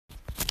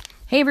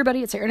Hey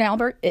everybody, it's Erin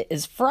Albert. It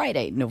is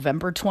Friday,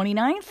 November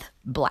 29th,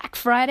 Black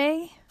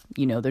Friday.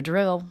 You know the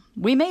drill.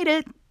 We made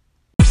it.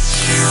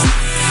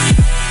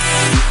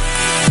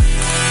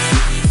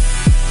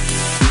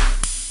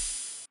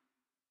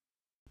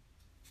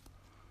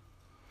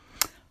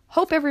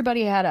 Hope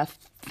everybody had a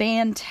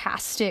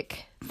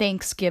fantastic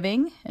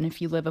Thanksgiving. And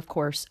if you live, of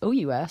course,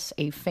 OUS,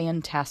 a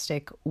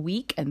fantastic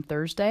week and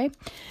Thursday.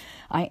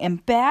 I am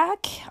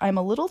back. I'm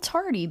a little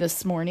tardy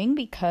this morning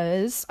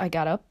because I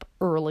got up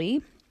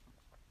early.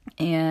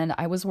 And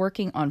I was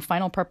working on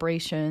final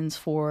preparations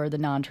for the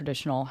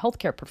non-traditional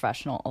healthcare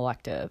professional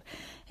elective.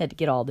 Had to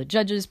get all the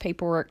judges'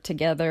 paperwork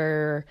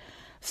together,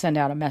 send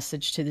out a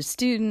message to the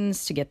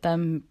students to get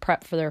them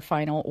prepped for their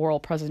final oral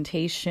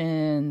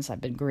presentations. I've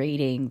been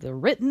grading the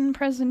written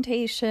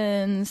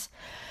presentations.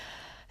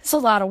 It's a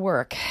lot of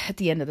work at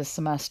the end of the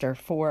semester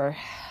for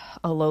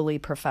a lowly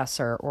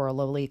professor or a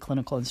lowly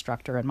clinical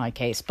instructor in my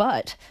case.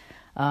 But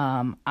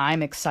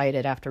I'm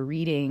excited after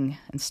reading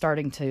and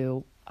starting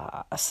to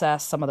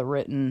assess some of the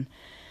written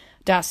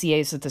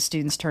dossiers that the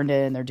students turned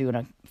in. They're doing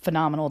a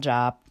phenomenal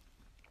job.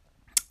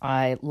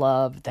 I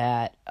love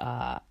that.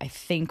 I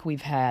think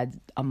we've had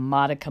a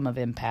modicum of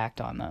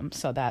impact on them,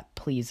 so that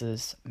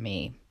pleases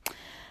me.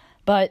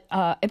 But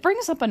it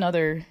brings up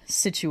another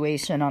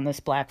situation on this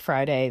Black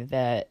Friday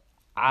that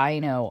I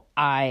know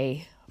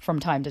I,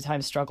 from time to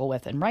time, struggle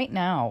with. And right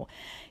now,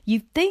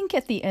 you'd think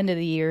at the end of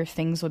the year,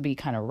 things would be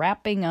kind of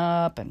wrapping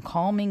up and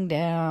calming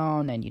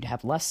down, and you'd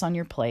have less on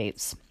your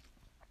plates.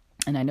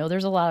 And I know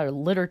there's a lot of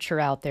literature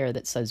out there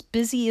that says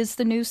busy is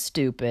the new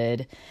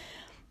stupid.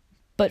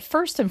 But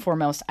first and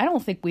foremost, I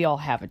don't think we all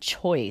have a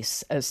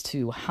choice as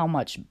to how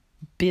much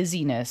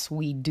busyness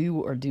we do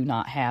or do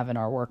not have in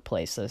our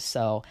workplaces.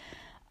 So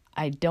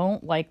I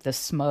don't like the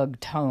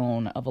smug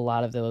tone of a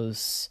lot of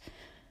those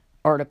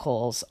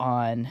articles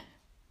on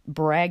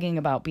bragging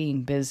about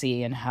being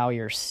busy and how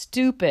you're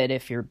stupid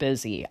if you're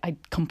busy. I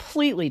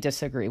completely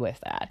disagree with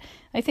that.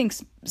 I think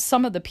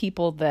some of the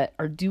people that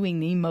are doing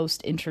the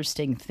most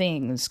interesting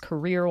things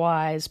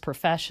career-wise,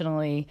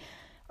 professionally,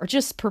 are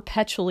just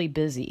perpetually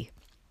busy.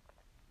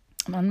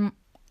 I'm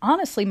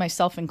honestly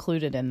myself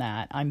included in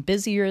that. I'm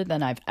busier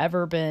than I've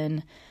ever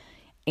been,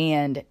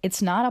 and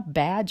it's not a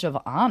badge of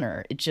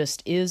honor. It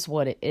just is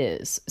what it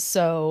is.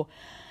 So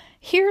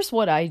here's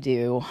what I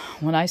do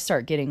when I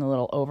start getting a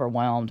little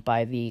overwhelmed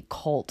by the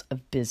cult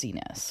of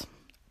busyness.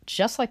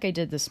 Just like I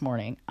did this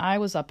morning, I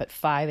was up at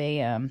 5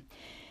 a.m.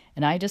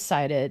 and I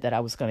decided that I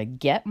was going to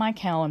get my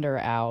calendar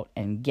out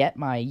and get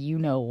my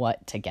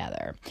you-know-what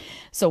together.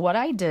 So what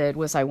I did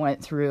was I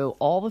went through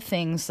all the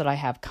things that I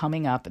have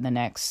coming up in the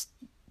next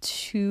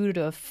 2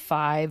 to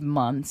 5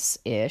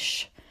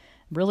 months-ish,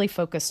 really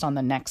focused on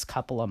the next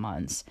couple of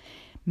months.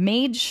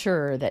 Made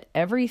sure that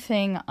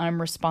everything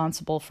I'm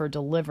responsible for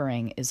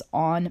delivering is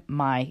on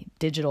my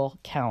digital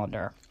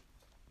calendar.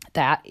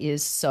 That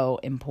is so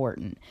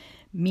important.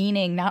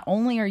 Meaning not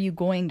only are you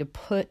going to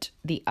put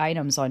the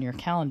items on your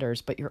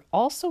calendars, but you're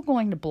also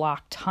going to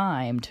block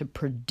time to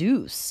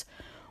produce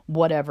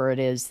whatever it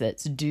is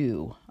that's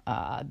due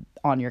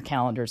on your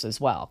calendars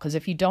as well. Because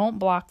if you don't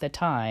block the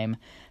time,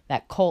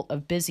 that cult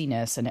of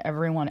busyness and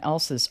everyone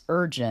else's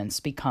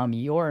urgence become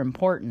your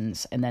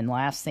importance. And then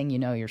last thing you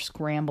know, you're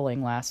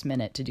scrambling last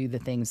minute to do the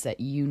things that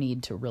you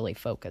need to really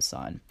focus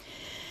on.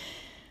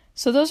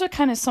 So those are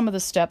kind of some of the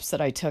steps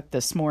that I took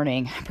this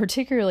morning,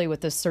 particularly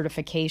with this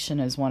certification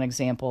as one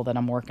example that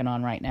I'm working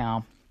on right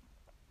now.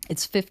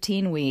 It's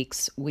 15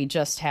 weeks. We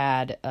just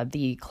had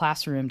the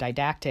classroom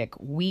didactic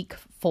week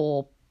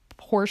full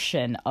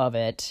portion of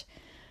it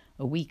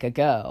a week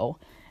ago.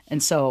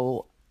 And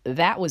so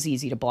that was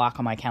easy to block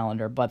on my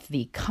calendar, but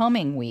the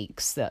coming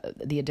weeks,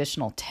 the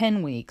additional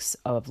 10 weeks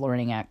of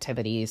learning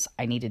activities,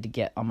 I needed to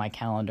get on my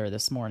calendar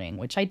this morning,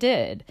 which I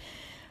did.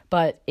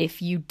 But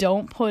if you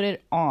don't put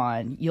it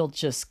on, you'll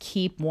just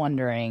keep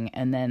wondering.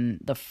 And then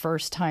the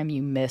first time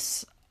you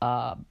miss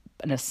an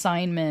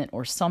assignment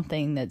or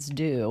something that's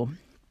due,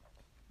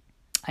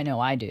 I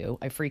know I do,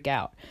 I freak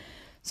out.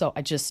 So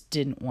I just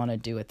didn't want to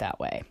do it that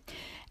way.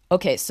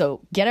 Okay,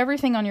 so get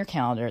everything on your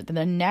calendar. Then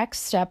the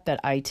next step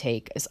that I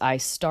take is I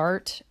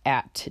start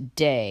at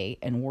today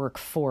and work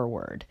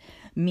forward.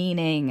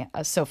 Meaning,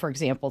 so for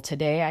example,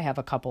 today I have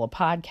a couple of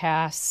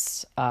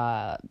podcasts,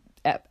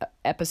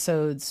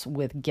 episodes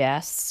with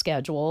guests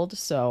scheduled.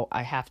 So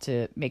I have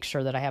to make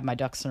sure that I have my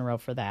ducks in a row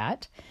for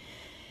that.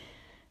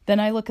 Then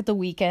I look at the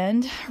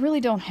weekend. I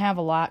really don't have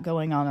a lot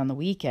going on the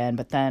weekend.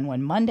 But then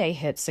when Monday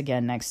hits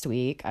again next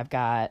week, I've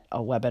got a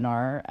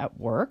webinar at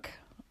work.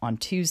 On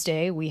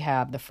Tuesday, we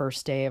have the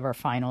first day of our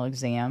final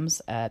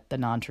exams at the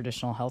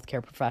non-traditional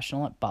healthcare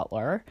professional at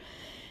Butler,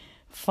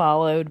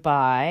 followed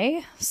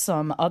by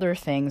some other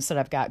things that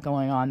I've got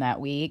going on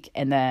that week,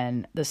 and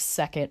then the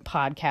second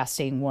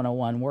podcasting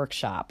 101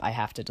 workshop I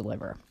have to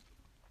deliver.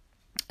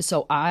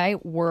 So I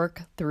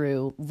work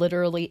through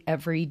literally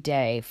every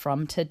day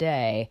from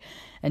today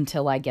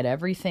until I get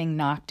everything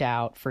knocked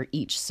out for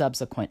each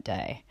subsequent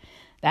day.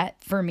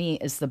 That, for me,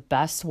 is the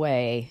best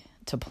way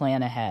to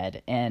plan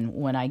ahead. And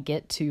when I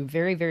get to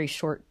very, very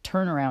short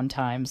turnaround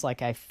times,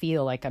 like I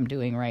feel like I'm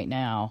doing right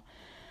now,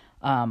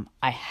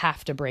 I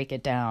have to break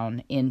it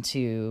down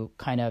into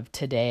kind of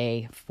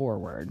today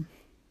forward.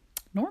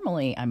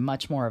 Normally, I'm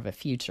much more of a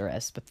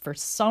futurist, but for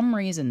some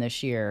reason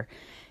this year,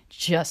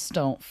 just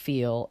don't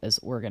feel as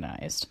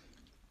organized.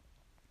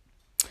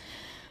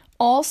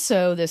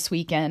 Also, this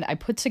weekend, I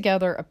put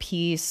together a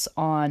piece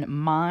on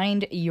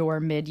Mind Your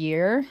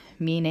Midyear,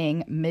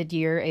 meaning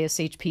mid-year,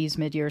 ASHP's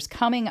mid-year is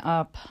coming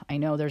up. I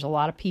know there's a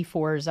lot of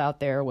P4s out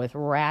there with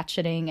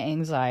ratcheting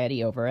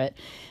anxiety over it.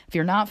 If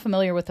you're not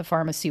familiar with the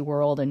pharmacy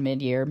world and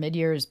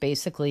mid-year is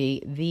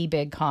basically the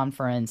big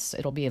conference.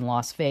 It'll be in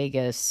Las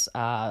Vegas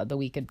the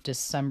week of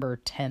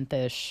December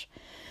 10th-ish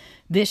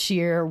this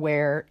year,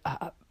 where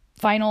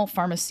final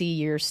pharmacy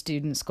year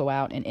students go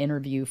out and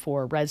interview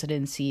for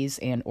residencies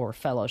and or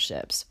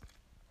fellowships.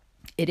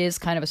 It is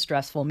kind of a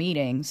stressful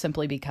meeting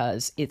simply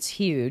because it's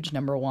huge.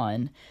 Number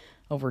one,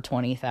 over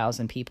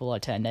 20,000 people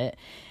attend it.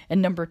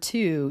 And number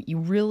two, you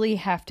really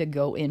have to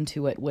go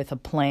into it with a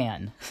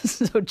plan.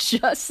 So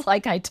just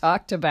like I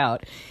talked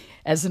about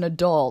as an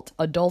adult,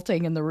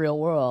 adulting in the real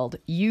world,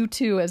 you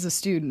too as a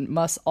student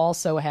must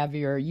also have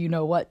your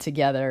you-know-what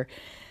together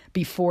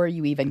before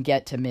you even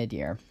get to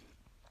mid-year.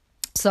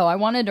 So I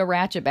wanted to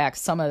ratchet back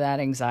some of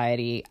that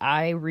anxiety.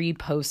 I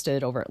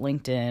reposted over at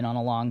LinkedIn on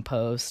a long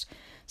post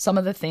some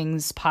of the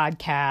things,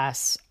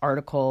 podcasts,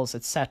 articles,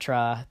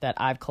 etc., that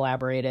I've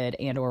collaborated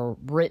and or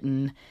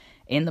written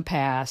in the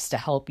past to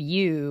help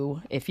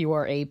you, if you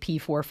are a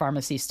P4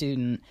 pharmacy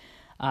student,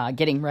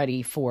 getting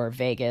ready for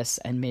Vegas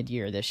and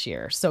mid-year this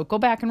year. So go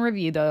back and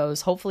review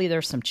those. Hopefully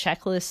there's some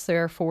checklists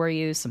there for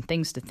you, some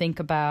things to think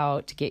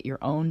about to get your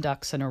own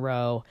ducks in a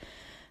row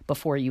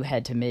before you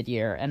head to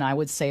mid-year. And I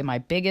would say my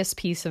biggest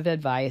piece of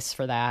advice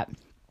for that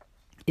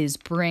is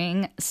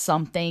bring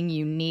something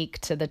unique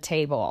to the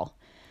table.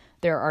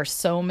 There are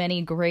so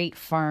many great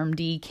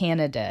PharmD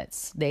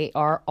candidates. They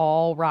are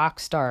all rock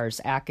stars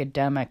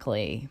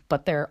academically,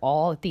 but they're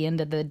all at the end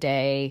of the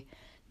day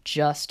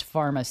just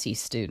pharmacy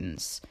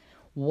students.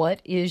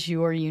 What is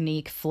your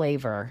unique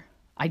flavor?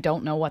 I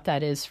don't know what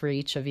that is for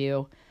each of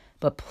you,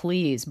 but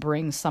please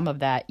bring some of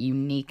that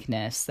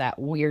uniqueness, that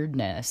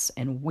weirdness,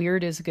 and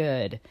weird is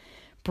good.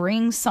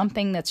 Bring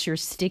something that's your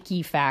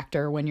sticky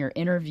factor when you're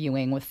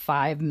interviewing with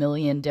 5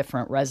 million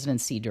different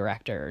residency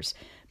directors.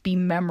 Be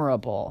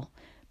memorable.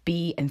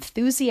 Be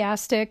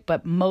enthusiastic,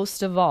 but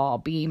most of all,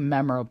 be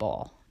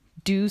memorable.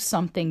 Do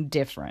something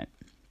different.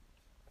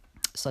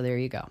 So there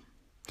you go.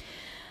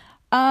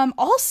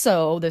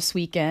 Also this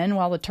weekend,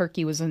 while the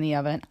turkey was in the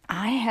oven,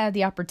 I had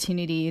the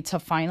opportunity to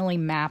finally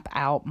map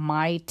out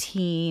my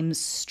team's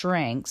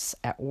strengths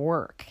at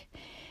work.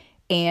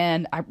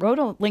 And I wrote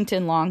a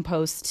LinkedIn long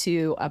post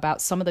too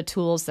about some of the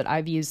tools that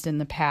I've used in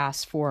the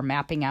past for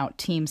mapping out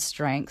team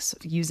strengths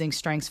using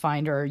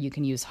StrengthsFinder. You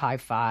can use High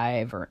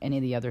Five or any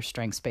of the other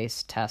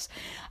strengths-based tests.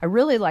 I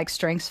really like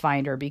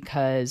StrengthsFinder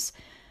because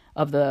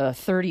of the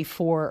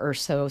 34 or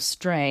so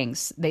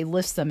strengths, they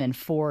list them in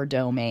 4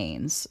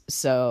 domains.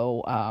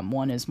 So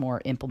one is more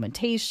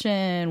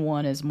implementation,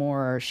 one is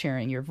more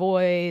sharing your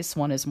voice,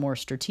 one is more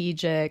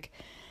strategic,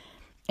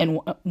 and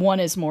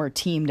one is more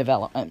team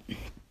development.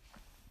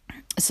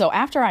 So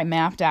after I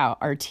mapped out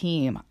our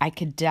team, I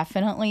could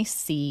definitely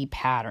see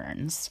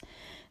patterns,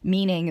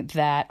 meaning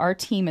that our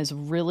team is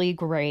really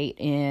great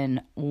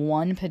in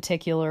one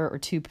particular or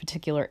 2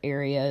 particular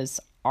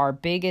areas. Our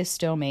biggest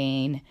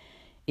domain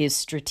is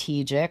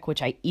strategic,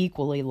 which I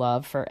equally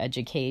love for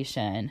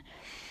education.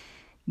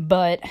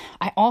 But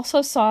I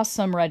also saw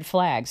some red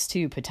flags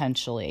too,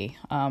 potentially.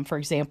 For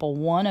example,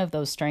 one of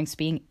those strengths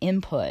being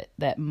input,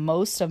 that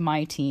most of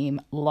my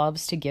team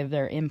loves to give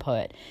their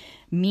input.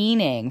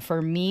 Meaning,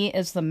 for me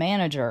as the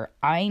manager,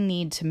 I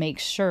need to make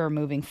sure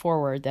moving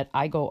forward that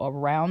I go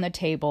around the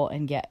table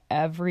and get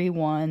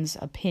everyone's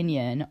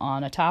opinion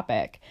on a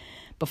topic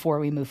before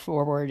we move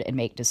forward and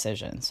make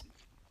decisions.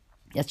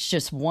 It's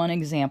just one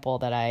example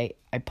that I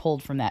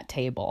pulled from that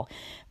table.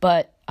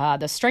 But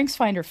the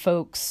StrengthsFinder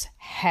folks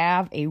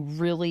have a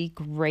really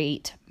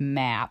great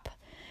map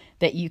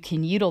that you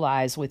can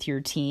utilize with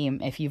your team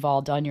if you've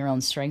all done your own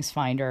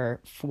StrengthsFinder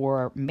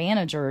for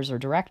managers or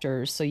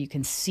directors, so you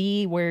can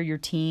see where your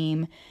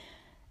team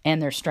and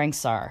their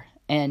strengths are.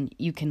 And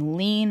you can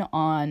lean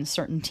on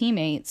certain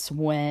teammates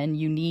when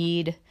you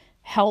need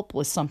help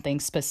with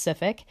something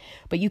specific,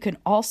 but you can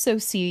also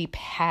see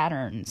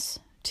patterns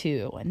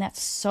too. And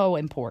that's so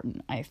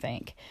important, I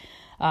think.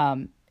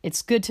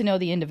 It's good to know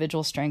the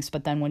individual strengths,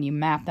 but then when you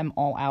map them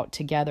all out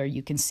together,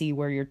 you can see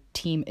where your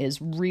team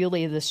is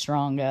really the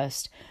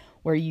strongest,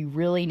 where you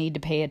really need to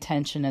pay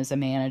attention as a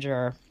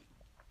manager,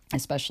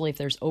 especially if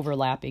there's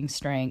overlapping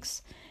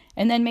strengths,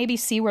 and then maybe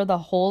see where the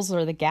holes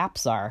or the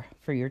gaps are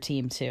for your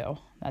team too.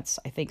 That's,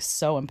 I think,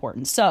 so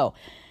important. So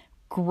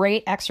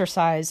great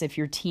exercise. If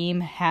your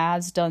team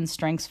has done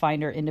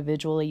StrengthsFinder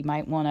individually, you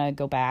might want to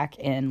go back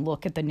and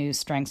look at the new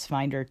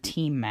StrengthsFinder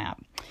team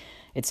map.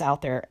 It's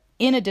out there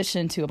in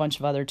addition to a bunch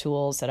of other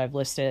tools that I've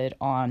listed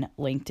on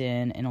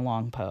LinkedIn in a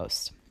long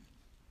post.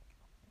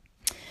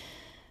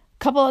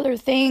 Couple other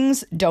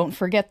things. Don't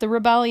forget the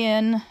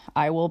Rebellion.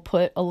 I will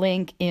put a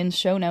link in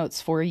show notes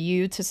for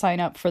you to sign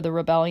up for the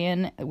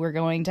Rebellion. We're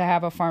going to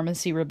have a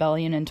pharmacy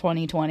rebellion in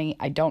 2020.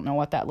 I don't know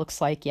what that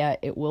looks like yet.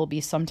 It will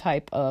be some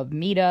type of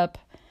meetup,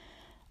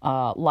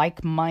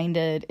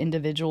 like-minded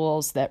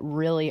individuals that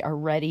really are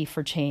ready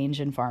for change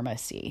in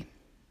pharmacy.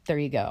 There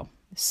you go.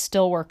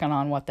 Still working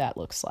on what that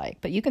looks like.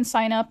 But you can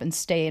sign up and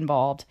stay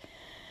involved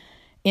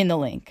in the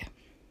link.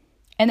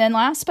 And then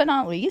last but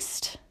not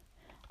least,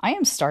 I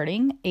am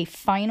starting a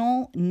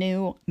final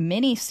new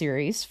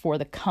mini-series for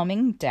the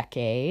coming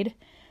decade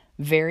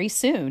very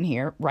soon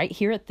here, right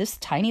here at this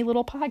tiny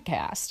little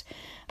podcast.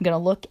 I'm going to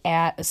look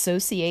at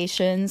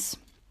associations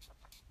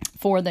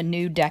for the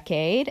new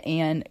decade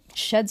and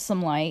shed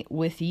some light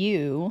with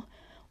you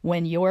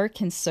when you're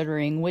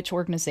considering which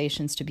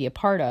organizations to be a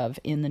part of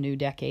in the new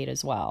decade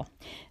as well.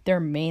 They're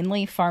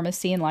mainly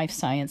pharmacy and life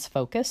science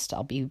focused.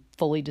 I'll be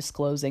fully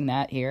disclosing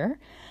that here.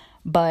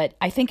 But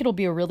I think it'll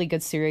be a really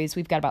good series.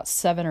 We've got about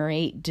 7 or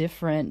 8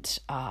 different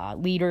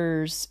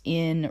leaders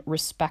in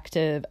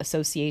respective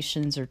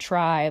associations or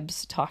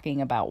tribes talking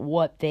about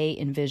what they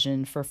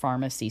envision for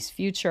pharmacy's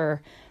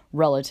future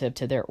relative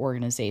to their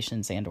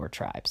organizations and or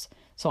tribes.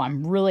 So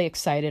I'm really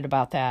excited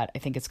about that. I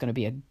think it's going to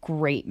be a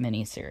great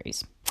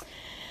mini-series.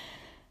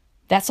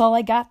 That's all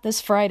I got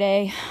this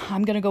Friday.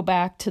 I'm going to go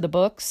back to the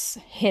books,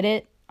 hit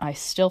it. I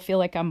still feel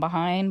like I'm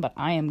behind, but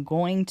I am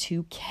going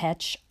to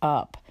catch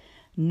up.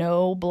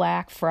 No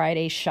Black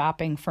Friday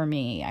shopping for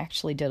me. I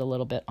actually did a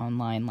little bit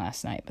online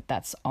last night, but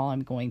that's all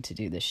I'm going to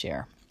do this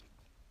year.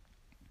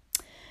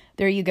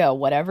 There you go.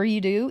 Whatever you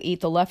do,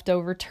 eat the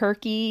leftover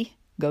turkey,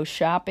 go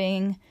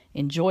shopping,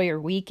 enjoy your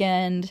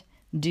weekend,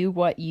 do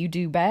what you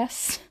do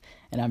best,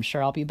 and I'm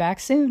sure I'll be back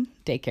soon.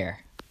 Take care.